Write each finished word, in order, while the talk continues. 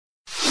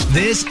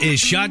This is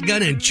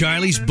Shotgun and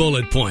Charlie's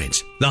Bullet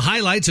Points. The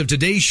highlights of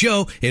today's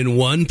show in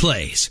one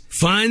place.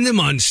 Find them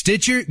on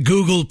Stitcher,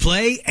 Google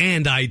Play,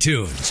 and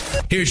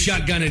iTunes. Here's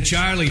Shotgun and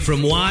Charlie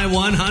from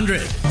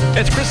Y100.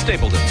 It's Chris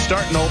Stapleton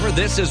starting over.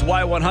 This is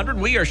Y100.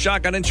 We are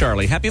Shotgun and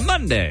Charlie. Happy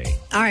Monday.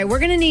 All right, we're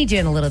going to need you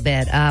in a little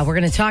bit. We're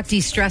going to talk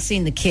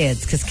de-stressing the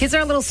kids because kids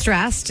are a little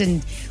stressed,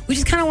 and we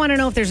just kind of want to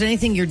know if there's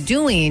anything you're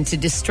doing to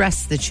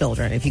distress the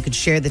children. If you could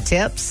share the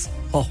tips.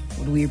 Oh,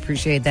 would we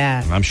appreciate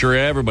that? I'm sure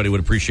everybody would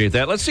appreciate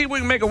that. Let's see if we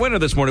can make a winner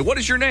this morning. What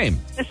is your name?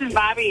 This is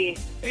Bobby.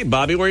 Hey,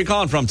 Bobby, where are you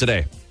calling from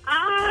today?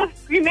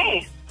 Green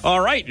Bay. All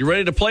right, you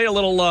ready to play a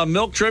little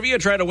milk trivia,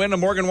 try to win a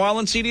Morgan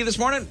Wallen CD this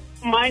morning?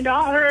 My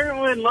daughter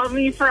would love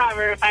me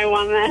forever if I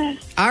won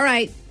this. All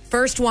right,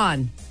 first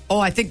one. Oh,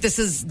 I think this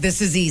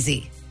is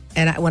easy.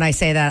 And when I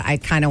say that, I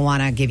kind of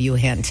want to give you a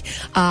hint.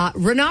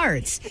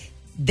 Renards.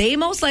 They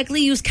most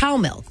likely use cow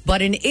milk,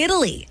 but in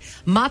Italy,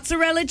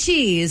 mozzarella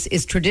cheese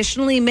is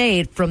traditionally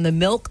made from the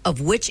milk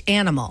of which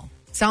animal?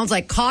 Sounds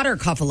like cod or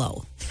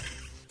buffalo.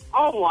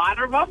 Oh,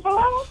 water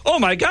buffalo? Oh,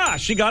 my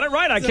gosh, she got it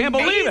right. I can't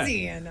believe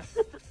it.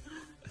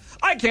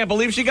 I can't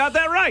believe she got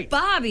that right.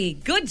 Bobby,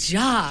 good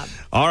job.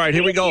 All right,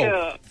 here we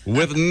go you.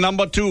 with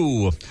number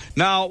 2.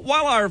 Now,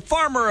 while our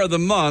Farmer of the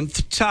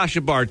Month,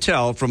 Tasha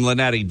Bartell from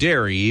Lanati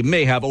Dairy,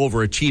 may have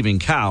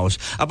overachieving cows,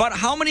 about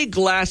how many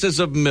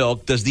glasses of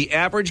milk does the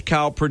average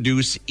cow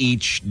produce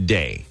each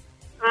day?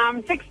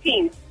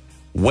 16.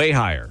 Way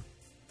higher.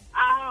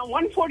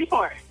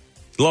 144.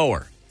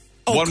 Lower.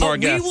 One more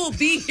guess. We will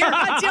be here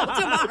until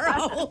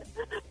tomorrow.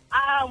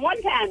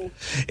 110.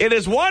 It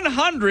is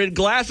 100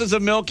 glasses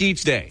of milk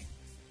each day.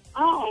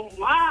 Oh,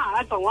 wow,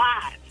 that's a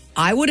lot.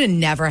 I would have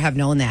never have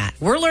known that.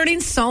 We're learning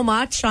so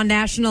much on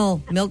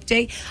National Milk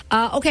Day.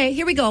 Okay,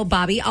 here we go,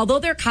 Bobby. Although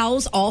their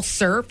cows all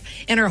surf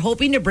and are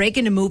hoping to break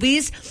into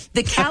movies,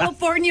 the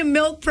California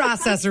Milk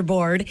Processor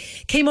Board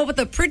came up with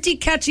a pretty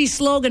catchy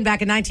slogan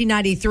back in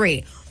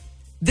 1993.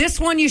 This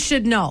one you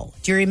should know.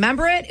 Do you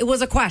remember it? It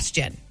was a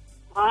question.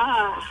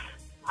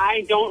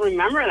 I don't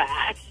remember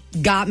that.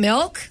 Got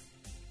milk?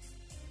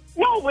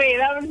 No way,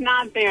 that was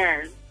not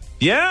there.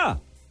 Yeah.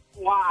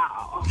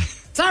 Wow.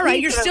 It's all right.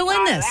 We You're should have still in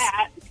thought of this.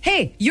 that.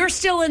 Hey, you're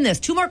still in this.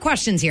 2 more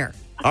questions here.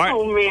 All right.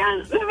 Oh, man,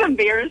 this is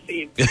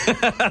embarrassing.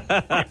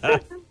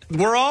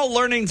 We're all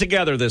learning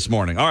together this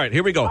morning. All right,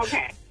 here we go.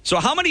 Okay. So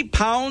how many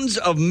pounds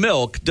of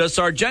milk does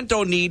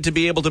Sargento need to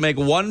be able to make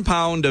 1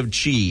 pound of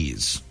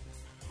cheese?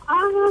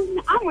 I'm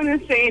going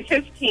to say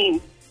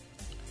 15.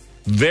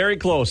 Very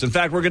close. In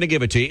fact, we're going to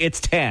give it to you.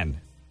 It's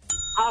 10.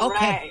 All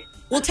Okay. right.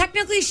 Well,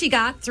 technically, she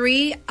got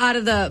 3 out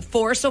of the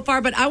 4 so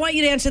far, but I want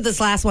you to answer this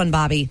last one,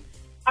 Bobby.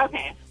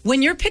 Okay.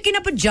 When you're picking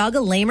up a jug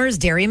of Lamer's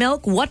dairy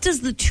milk, what does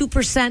the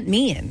 2%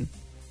 mean?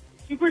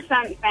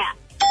 2% fat.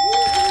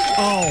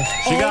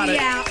 She got it.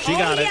 Yeah. She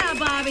got it. Yeah,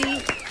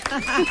 Bobby.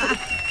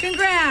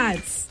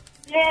 Congrats.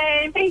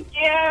 Yay, thank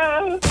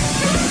you.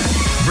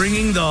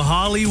 Bringing the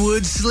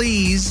Hollywood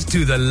sleaze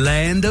to the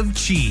land of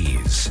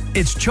cheese.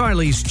 It's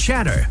Charlie's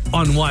Chatter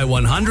on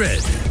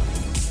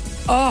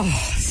Y100. Oh,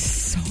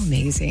 so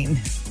amazing.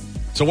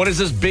 So what is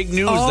this big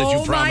news that you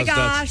Oh, my promised us?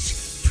 gosh.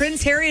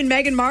 Prince Harry and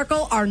Meghan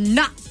Markle are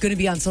not going to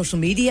be on social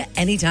media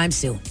anytime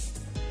soon.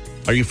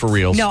 Are you for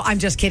real? No, I'm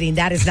just kidding.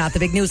 That is not the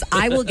big news.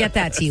 I will get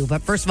that to you.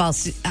 But first of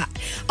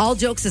all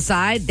jokes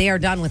aside, they are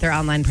done with their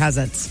online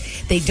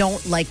presence. They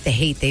don't like the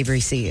hate they've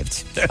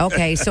received.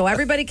 Okay, so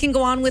everybody can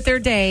go on with their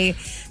day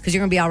because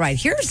you're going to be all right.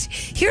 Here's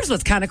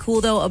what's kind of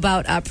cool, though,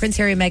 about Prince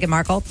Harry and Meghan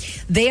Markle.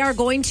 They are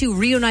going to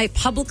reunite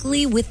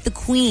publicly with the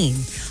Queen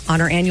on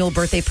her annual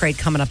birthday parade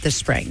coming up this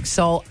spring.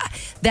 So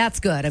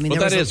that's good. I mean,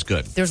 Well, that is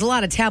good. There's a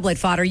lot of tabloid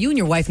fodder. You and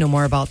your wife know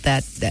more about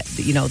that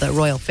the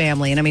royal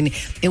family. And I mean,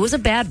 it was a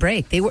bad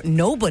break.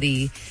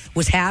 Nobody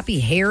was happy.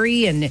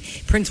 Harry and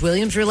Prince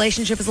William's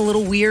relationship is a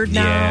little weird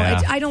now.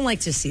 Yeah. I don't like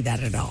to see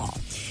that at all.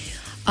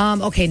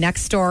 Okay,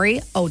 next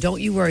story. Oh,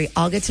 don't you worry.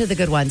 I'll get to the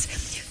good ones.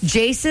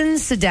 Jason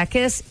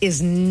Sudeikis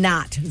is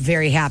not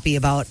very happy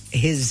about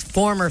his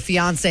former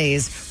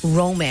fiance's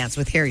romance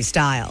with Harry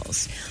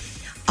Styles.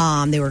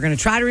 They were going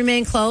to try to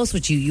remain close,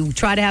 which you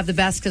try to have the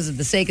best because of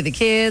the sake of the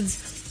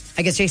kids.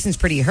 I guess Jason's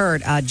pretty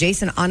hurt.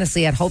 Jason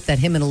honestly had hoped that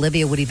him and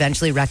Olivia would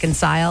eventually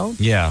reconcile.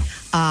 Yeah.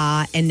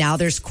 And now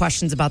there's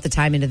questions about the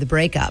timing of the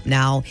breakup.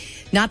 Now,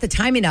 not the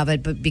timing of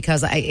it, but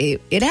because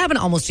it happened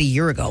almost a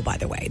year ago, by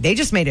the way. They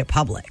just made it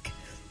public.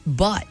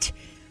 But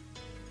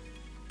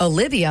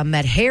Olivia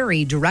met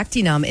Harry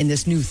directing him in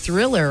this new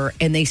thriller,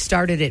 and they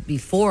started it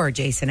before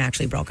Jason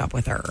actually broke up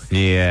with her.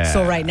 Yeah.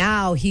 So right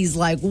now, he's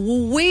like,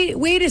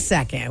 wait a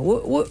second.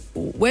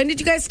 When did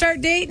you guys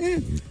start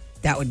dating?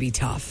 That would be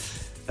tough.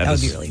 That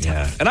would be really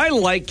tough. Yeah. And I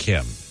like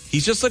him.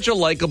 He's just such a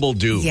likable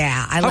dude.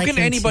 Yeah, I How like can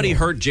him anybody too.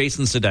 hurt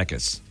Jason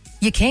Sudeikis?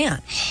 You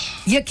can't.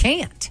 You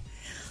can't.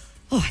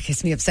 Oh, it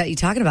gets me upset you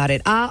talking about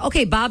it.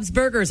 Okay, Bob's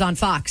Burgers on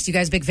Fox. You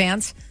guys big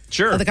fans?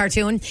 Sure. Of the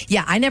cartoon?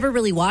 Yeah, I never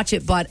really watch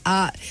it, but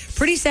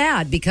pretty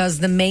sad because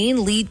the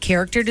main lead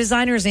character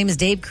designer, his name is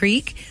Dave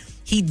Creek,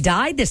 he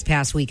died this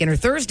past weekend, or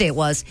Thursday it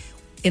was,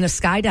 in a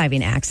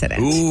skydiving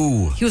accident.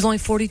 Ooh. He was only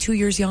 42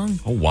 years young.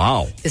 Oh,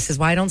 wow. This is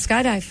why I don't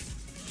skydive.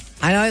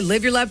 I know.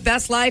 Live your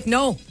best life.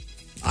 No,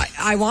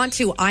 I want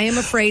to. I am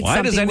afraid.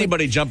 Why does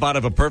anybody jump out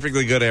of a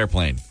perfectly good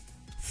airplane?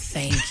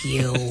 Thank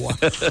you.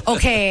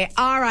 Okay,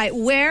 all right.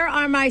 Where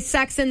are my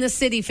Sex in the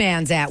City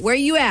fans at? Where are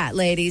you at,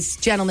 ladies,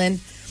 gentlemen?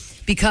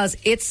 Because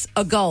it's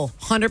a go.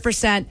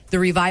 100%. The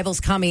revival's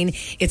coming.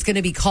 It's going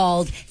to be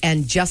called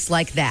And Just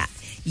Like That.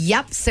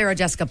 Yep, Sarah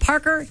Jessica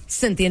Parker,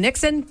 Cynthia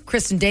Nixon,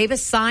 Kristen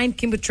Davis signed,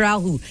 Kim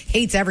Cattrall, who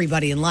hates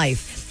everybody in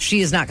life.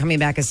 She is not coming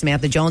back as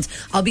Samantha Jones.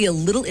 I'll be a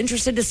little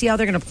interested to see how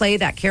they're going to play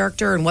that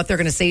character and what they're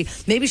going to say.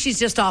 Maybe she's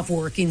just off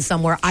working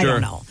somewhere. I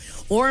don't know.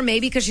 Or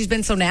maybe because she's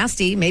been so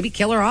nasty, maybe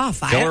kill her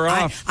off.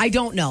 I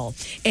don't know.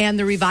 And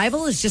the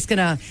revival is just going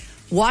to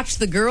watch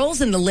the girls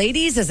and the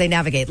ladies as they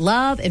navigate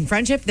love and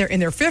friendship. They're in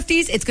their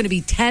 50s. It's going to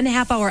be 10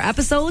 half-hour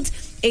episodes.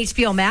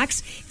 HBO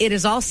Max. It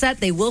is all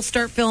set. They will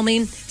start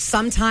filming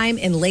sometime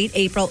in late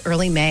April,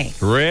 early May.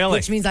 Really?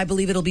 Which means I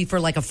believe it'll be for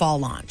like a fall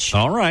launch.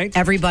 All right.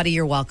 Everybody,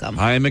 you're welcome.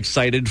 I am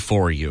excited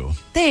for you.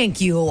 Thank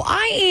you.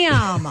 I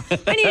am.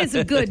 I needed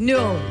some good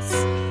news.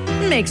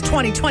 It makes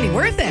 2020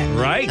 worth it.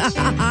 Right.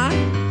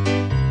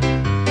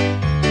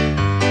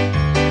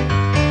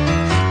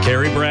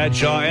 Carrie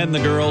Bradshaw and the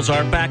girls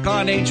are back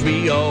on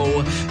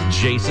HBO.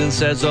 Jason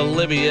says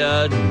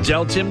Olivia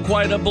dealt him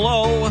quite a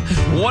blow.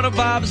 One of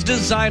Bob's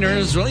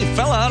designers really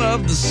fell out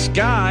of the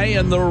sky,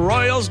 and the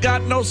Royals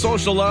got no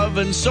social love,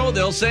 and so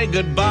they'll say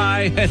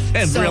goodbye.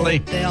 And So really,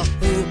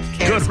 who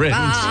cares? good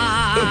riddance.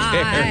 Bye. Who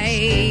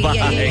cares? Bye.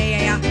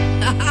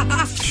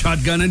 Yeah.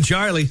 Shotgun and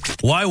Charlie,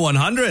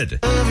 Y100.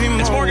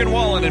 It's Morgan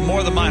Wallen in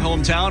More Than My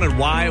Hometown at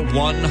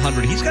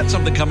Y100. He's got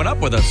something coming up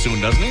with us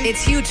soon, doesn't he?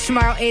 It's huge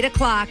tomorrow, 8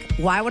 o'clock,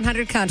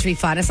 Y100 Country.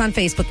 Find us on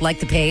Facebook, like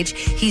the page.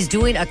 He's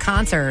doing a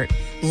concert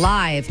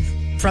live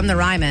from the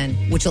Ryman,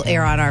 which will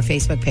air on our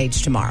Facebook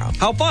page tomorrow.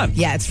 How fun.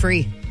 Yeah, it's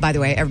free, by the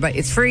way. Everybody,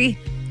 it's free.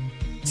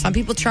 Some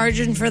people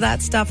charging for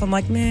that stuff. I'm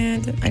like,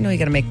 man, I know you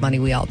got to make money.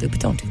 We all do, but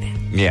don't do that.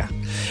 Yeah.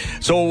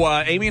 So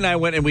Amy and I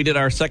went and we did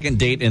our second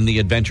date in the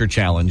Adventure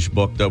Challenge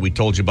book that we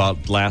told you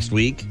about last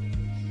week.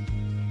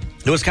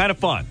 It was kind of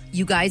fun.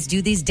 You guys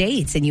do these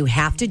dates, and you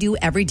have to do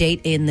every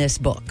date in this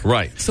book.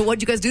 Right. So what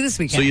did you guys do this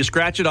weekend? So you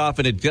scratch it off,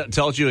 and it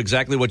tells you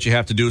exactly what you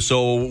have to do.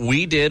 So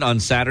we did on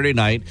Saturday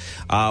night.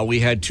 We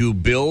had to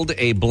build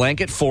a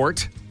blanket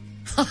fort.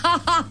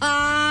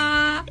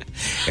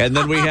 And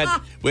then we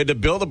had to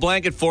build a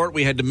blanket fort.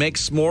 We had to make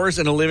s'mores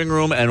in a living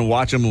room and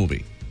watch a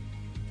movie.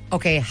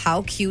 Okay,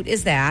 how cute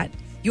is that?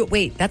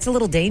 Wait, that's a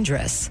little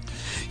dangerous.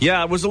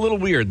 Yeah, it was a little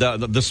weird. The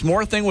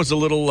s'more thing was a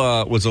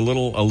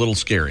little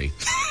scary.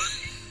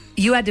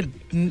 You had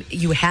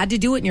to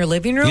do it in your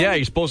living room? Yeah,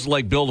 you're supposed to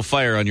like build a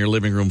fire on your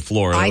living room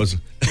floor.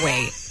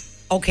 Wait.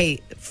 Okay,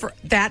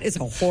 that is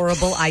a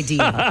horrible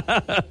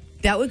idea.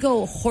 That would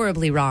go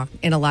horribly wrong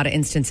in a lot of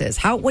instances.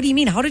 What do you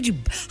mean? How did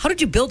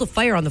you build a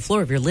fire on the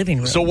floor of your living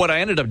room? So what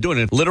I ended up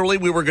doing, literally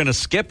we were going to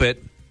skip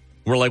it.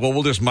 We're like, well,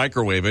 we'll just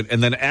microwave it.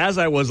 And then as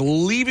I was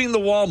leaving the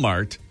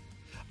Walmart,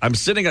 I'm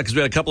sitting because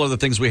we had a couple other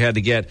things we had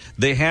to get.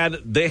 They had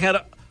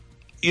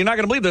you're not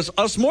going to believe this,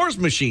 a s'mores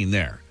machine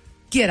there.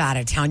 Get out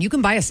of town. You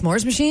can buy a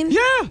s'mores machine? Yeah.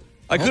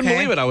 I couldn't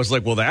believe it. I was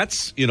like, well,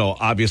 that's,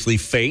 obviously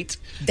fate.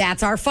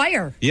 That's our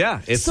fire.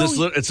 Yeah. It's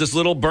this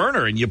little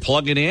burner, and you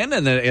plug it in,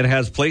 and then it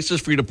has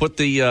places for you to put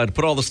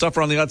put all the stuff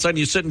around the outside, and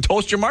you sit and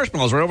toast your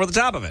marshmallows right over the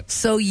top of it.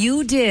 So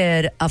you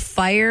did a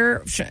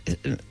fire,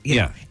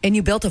 yeah, and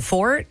you built a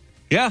fort?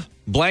 Yeah.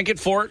 Blanket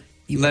fort.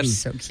 You were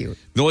so cute.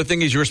 The only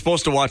thing is you were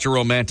supposed to watch a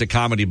romantic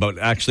comedy, but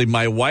actually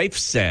my wife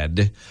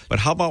said, but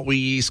how about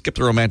we skip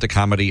the romantic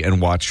comedy and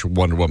watch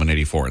Wonder Woman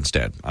 84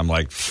 instead? I'm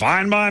like,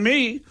 fine by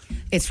me.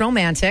 It's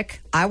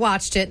romantic. I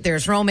watched it.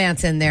 There's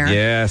romance in there.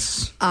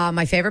 Yes.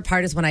 My favorite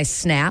part is when I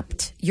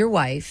snapped your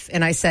wife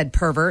and I said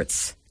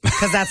perverts.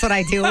 Because that's what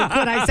I do. When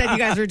I said you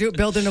guys were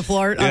building the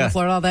floor on the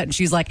floor and all that, and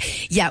she's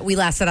like, yeah, we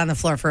lasted on the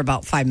floor for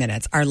about 5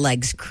 minutes. Our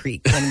legs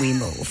creak when we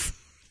move.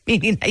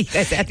 Meaning that you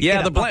guys had to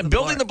get up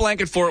building the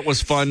blanket fort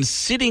was fun.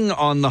 Sitting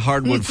on the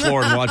hardwood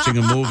floor and watching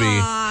a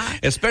movie,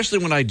 especially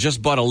when I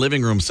just bought a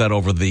living room set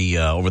over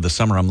the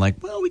summer. I'm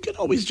like, well, we could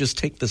always just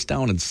take this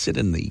down and sit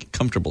in the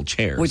comfortable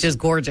chairs, which is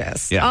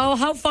gorgeous. Yeah. Oh,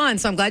 how fun!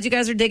 So I'm glad you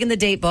guys are digging the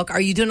date book. Are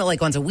you doing it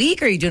like once a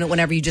week? Or are you doing it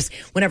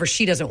whenever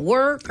she doesn't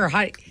work? Or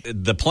how?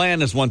 The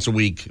plan is once a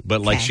week,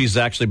 but she's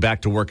actually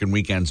back to working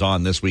weekends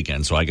on this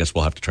weekend. So I guess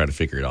we'll have to try to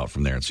figure it out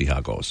from there and see how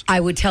it goes.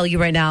 I would tell you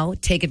right now,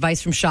 take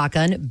advice from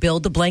Shotgun,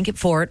 build the blanket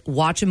fort,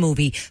 watch a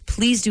movie.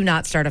 Please do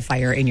not start a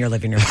fire in your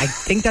living room. I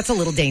think that's a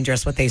little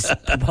dangerous what they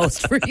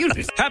post for you.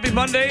 Happy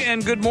Monday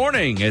and good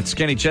morning. It's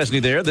Kenny Chesney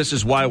there. This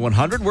is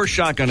Y100. We're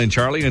Shotgun and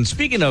Charlie. And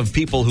speaking of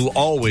people who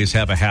always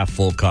have a half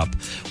full cup,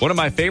 one of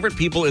my favorite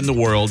people in the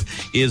world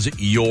is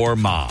your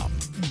mom.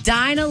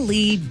 Dinah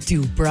Lee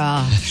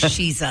Dubra.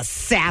 She's a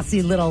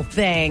sassy little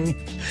thing.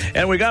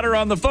 And we got her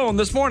on the phone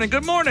this morning.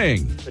 Good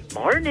morning. Good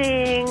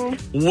morning.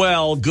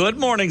 Well, good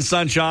morning,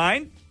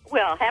 sunshine.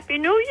 Well, Happy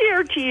New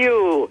Year to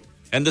you.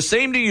 And the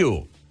same to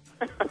you.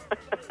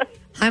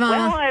 Hi, Mama.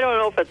 Well, I don't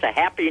know if it's a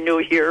Happy New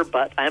Year,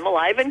 but I'm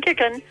alive and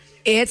kicking.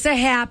 It's a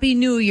Happy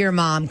New Year,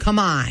 Mom. Come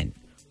on.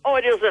 Oh,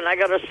 it isn't. I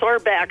got a sore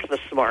back this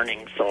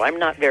morning, so I'm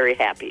not very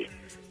happy.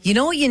 You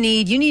know what you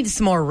need? You need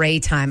some more Ray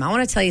time. I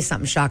want to tell you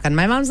something, Shotgun.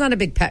 My mom's not a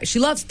big pet. She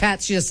loves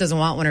pets. She just doesn't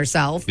want one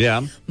herself.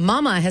 Yeah.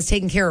 Mama has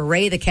taken care of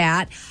Ray the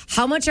cat.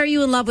 How much are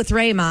you in love with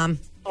Ray, Mom?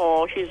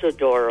 Oh, he's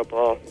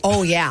adorable.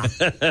 Oh, yeah.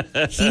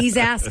 He's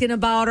asking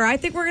about her. I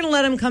think we're going to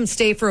let him come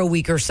stay for a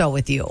week or so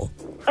with you.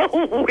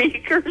 A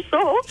week or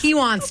so? He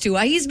wants to.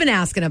 He's been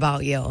asking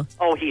about you.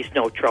 Oh, he's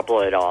no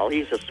trouble at all.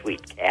 He's a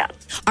sweet cat.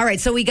 All right,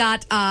 so we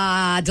got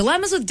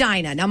Dilemmas with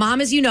Dinah. Now,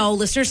 Mom, as you know,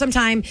 listeners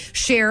sometimes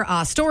share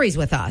stories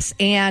with us.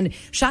 And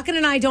Shotgun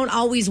and I don't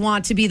always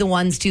want to be the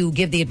ones to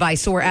give the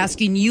advice, so we're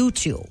asking you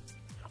to.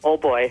 Oh,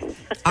 boy.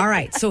 All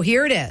right, so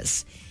here it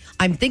is.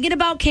 I'm thinking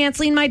about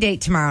canceling my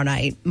date tomorrow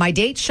night. My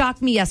date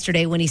shocked me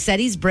yesterday when he said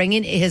he's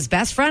bringing his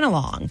best friend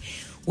along,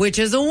 which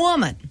is a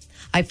woman.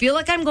 I feel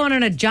like I'm going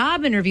on a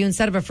job interview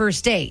instead of a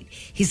first date.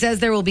 He says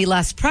there will be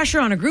less pressure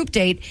on a group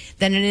date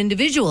than an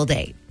individual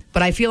date,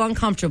 but I feel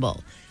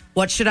uncomfortable.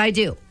 What should I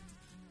do?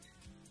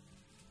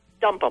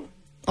 Dump him.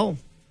 Oh.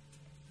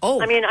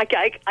 I mean,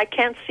 I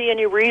can't see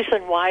any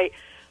reason why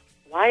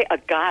a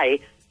guy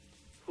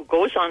who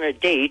goes on a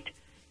date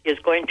is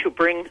going to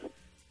bring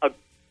a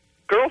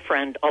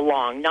girlfriend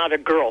along, not a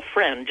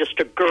girlfriend, just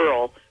a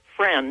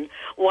girlfriend.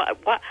 What?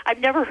 I've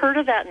never heard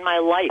of that in my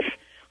life.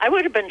 I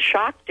would have been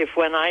shocked if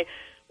when I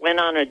went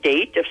on a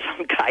date, if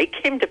some guy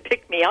came to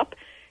pick me up,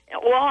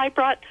 well, I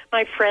brought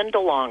my friend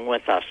along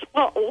with us.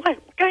 Well, what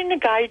kind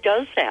of guy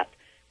does that?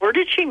 Where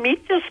did she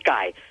meet this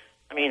guy?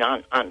 I mean,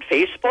 on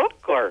Facebook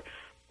or,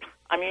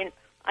 I mean,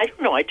 I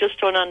don't know. I just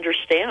don't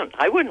understand.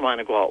 I wouldn't want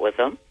to go out with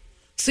him.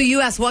 So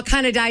you asked what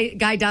kind of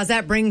guy does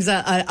that, brings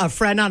a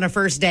friend on a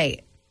first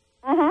date?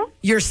 Mm-hmm.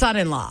 Your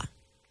son-in-law.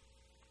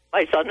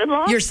 My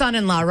son-in-law? Your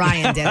son-in-law,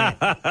 Ryan, did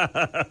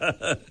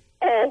it.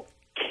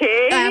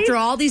 Okay. After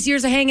all these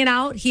years of hanging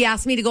out, he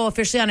asked me to go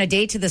officially on a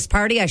date to this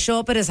party. I show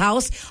up at his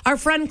house. Our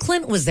friend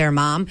Clint was there,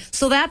 Mom.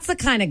 So that's the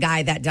kind of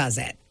guy that does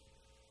it.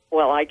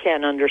 Well, I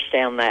can't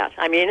understand that.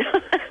 I mean,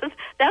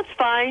 that's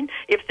fine.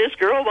 If this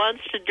girl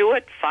wants to do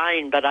it,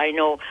 fine. But I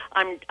know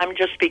I'm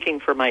just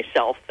speaking for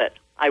myself that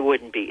I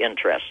wouldn't be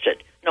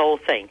interested. No,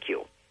 thank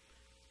you.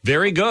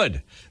 Very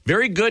good.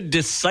 Very good,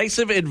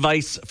 decisive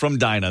advice from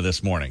Dinah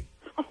this morning.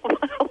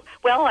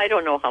 Well, I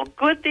don't know how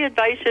good the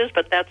advice is,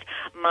 but that's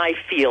my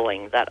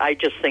feeling, that I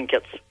just think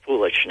it's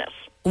foolishness.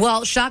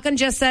 Well, Shotgun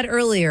just said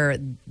earlier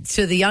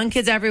to the young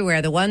kids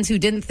everywhere, the ones who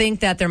didn't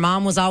think that their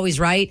mom was always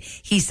right,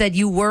 he said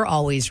you were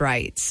always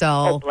right. So,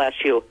 oh, bless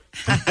you.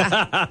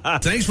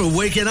 Thanks for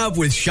waking up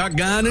with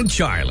Shotgun and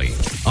Charlie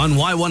on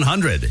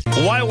Y100.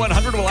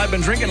 Y100, well, I've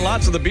been drinking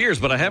lots of the beers,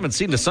 but I haven't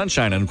seen the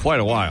sunshine in quite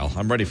a while.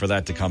 I'm ready for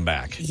that to come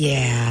back.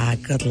 Yeah,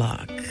 good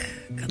luck.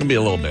 It'll be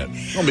a little bit.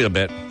 It'll be a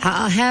bit.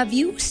 Have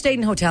you stayed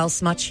in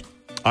hotels much?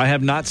 I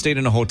have not stayed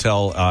in a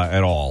hotel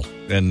at all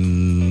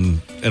in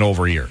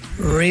over a year.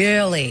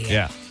 Really?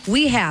 Yeah.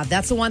 We have.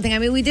 That's the one thing. I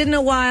mean, we did in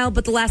a while,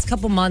 but the last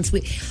couple months,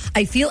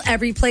 I feel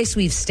every place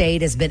we've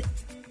stayed has been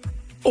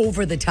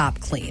over the top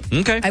clean.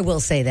 Okay. I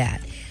will say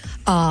that.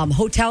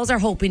 Hotels are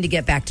hoping to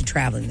get back to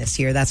traveling this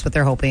year. That's what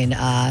they're hoping.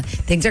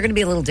 Things are going to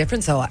be a little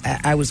different. So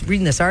I was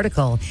reading this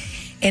article,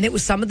 and it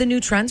was some of the new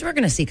trends we're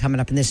going to see coming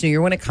up in this new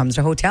year when it comes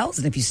to hotels.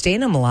 And if you stay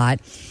in them a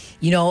lot,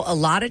 you know, a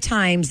lot of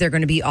times they're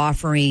going to be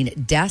offering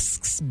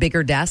desks,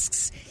 bigger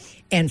desks,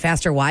 and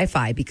faster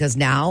Wi-Fi, because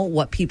now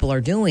what people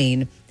are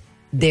doing,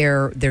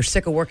 they're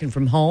sick of working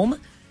from home.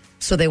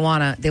 So they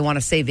want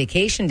to save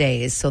vacation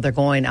days. So they're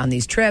going on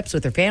these trips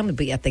with their family,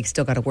 but yet they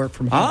still got to work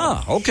from home.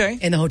 Ah, okay.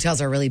 And the hotels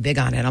are really big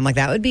on it. I'm like,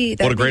 that would be...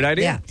 What a great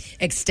idea. Yeah.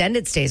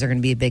 Extended stays are going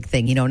to be a big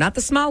thing. You know, not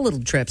the small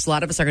little trips. A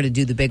lot of us are going to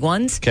do the big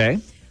ones. Okay.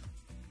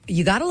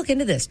 You got to look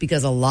into this,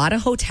 because a lot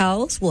of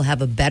hotels will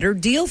have a better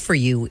deal for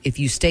you if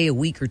you stay a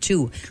week or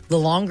two. The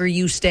longer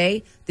you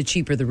stay, the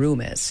cheaper the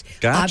room is.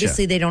 Gotcha.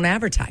 Obviously, they don't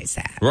advertise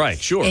that. Right,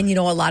 sure. And, you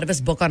know, a lot of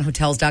us book on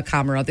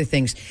hotels.com or other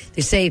things.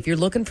 They say if you're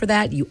looking for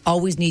that, you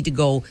always need to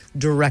go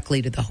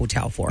directly to the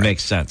hotel for it.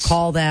 Makes sense.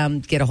 Call them,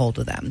 get a hold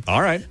of them.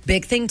 All right.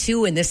 Big thing,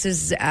 too, and this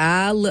is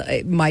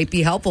it might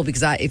be helpful,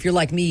 because if you're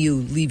like me, you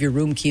leave your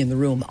room key in the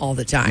room all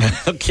the time.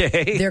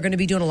 Okay. They're going to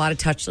be doing a lot of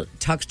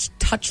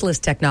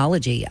touchless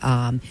technology.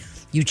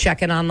 You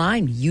check in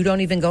online. You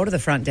don't even go to the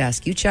front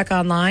desk. You check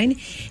online,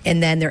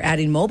 and then they're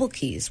adding mobile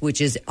keys,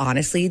 which is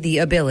honestly the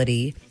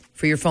ability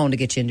for your phone to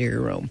get you into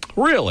your room.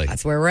 Really?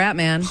 That's where we're at,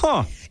 man.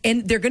 Huh.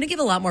 And they're going to give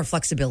a lot more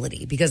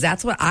flexibility, because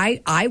that's what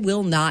I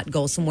will not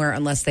go somewhere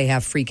unless they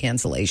have free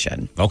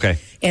cancellation. Okay.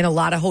 And a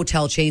lot of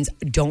hotel chains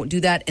don't do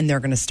that, and they're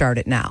going to start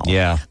it now.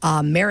 Yeah.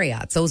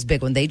 Marriott's, those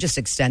big one, they just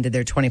extended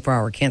their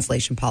 24-hour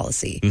cancellation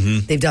policy.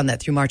 Mm-hmm. They've done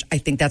that through March. I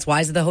think that's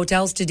wise of the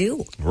hotels to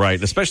do.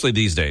 Right, especially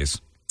these days.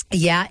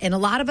 Yeah, and a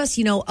lot of us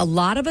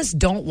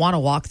don't want to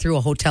walk through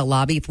a hotel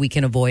lobby if we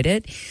can avoid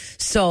it.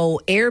 So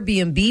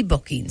Airbnb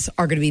bookings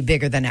are going to be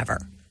bigger than ever.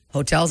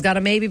 Hotels got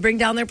to maybe bring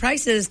down their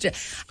prices.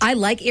 I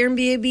like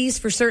Airbnbs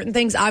for certain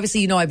things.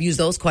 Obviously, you know, I've used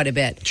those quite a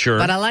bit. Sure.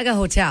 But I like a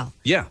hotel.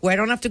 Yeah. Where I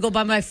don't have to go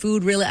buy my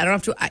food, really. I don't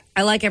have to.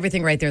 I like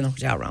everything right there in the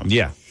hotel room.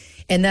 Yeah.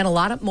 And then a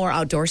lot of more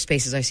outdoor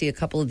spaces. I see a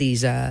couple of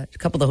these, a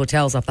couple of the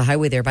hotels off the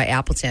highway there by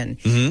Appleton.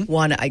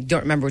 One, I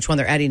don't remember which one,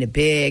 they're adding a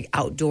big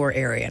outdoor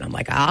area. And I'm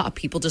like,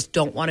 people just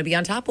don't want to be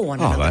on top of one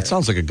another. Oh, that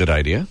sounds like a good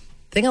idea.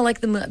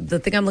 The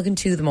thing I'm looking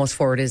to the most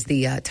forward is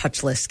the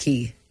touchless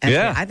key.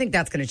 Yeah. I think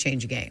that's going to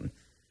change the game.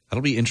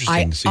 That'll be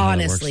interesting to see how that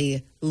works. I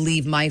honestly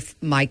leave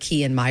my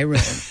key in my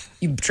room.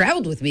 You've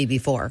traveled with me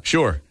before.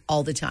 Sure.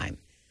 All the time.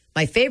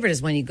 My favorite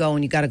is when you go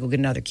and you got to go get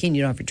another key and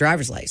you don't have your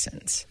driver's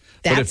license.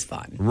 That's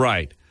fun.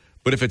 Right.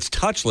 But if it's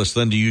touchless,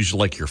 then do you use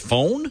like your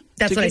phone?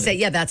 That's what I said.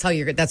 Yeah, that's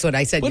what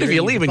I said. What if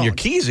you're leaving your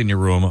keys in your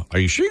room? Are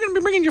you sure you're going to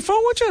be bringing your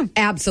phone with you?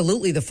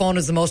 Absolutely. The phone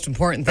is the most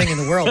important thing in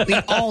the world. We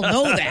all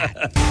know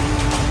that.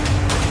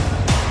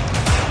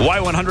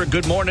 Y100,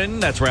 good morning.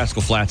 That's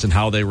Rascal Flatts and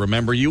how they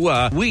remember you.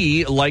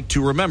 We like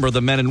to remember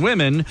the men and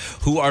women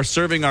who are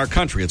serving our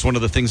country. It's one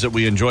of the things that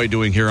we enjoy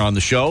doing here on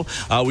the show.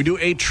 We do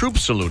a troop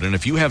salute, and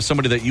if you have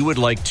somebody that you would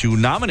like to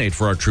nominate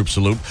for our troop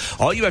salute,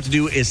 all you have to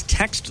do is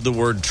text the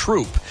word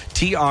troop,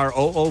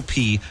 TROOP,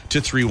 to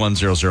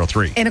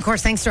 31003. And, of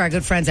course, thanks to our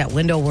good friends at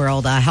Window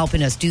World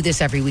helping us do this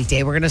every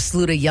weekday. We're going to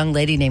salute a young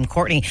lady named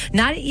Courtney.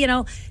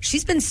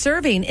 She's been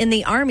serving in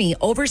the Army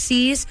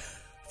overseas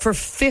for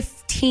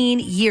 15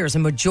 years. A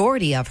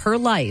majority of her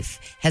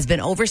life has been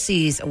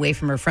overseas, away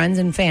from her friends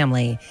and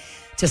family,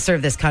 to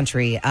serve this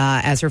country.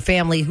 As her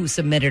family who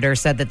submitted her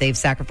said that they've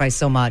sacrificed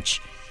so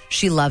much.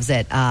 She loves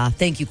it.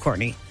 Thank you,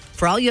 Courtney,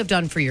 for all you have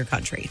done for your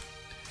country.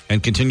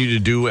 And continue to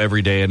do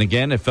every day. And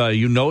again, if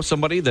you know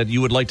somebody that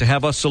you would like to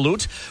have us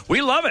salute,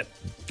 we love it.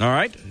 All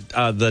right.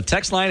 The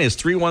text line is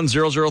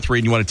 31003,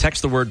 and you want to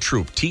text the word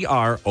troop,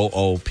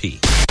 TROOP.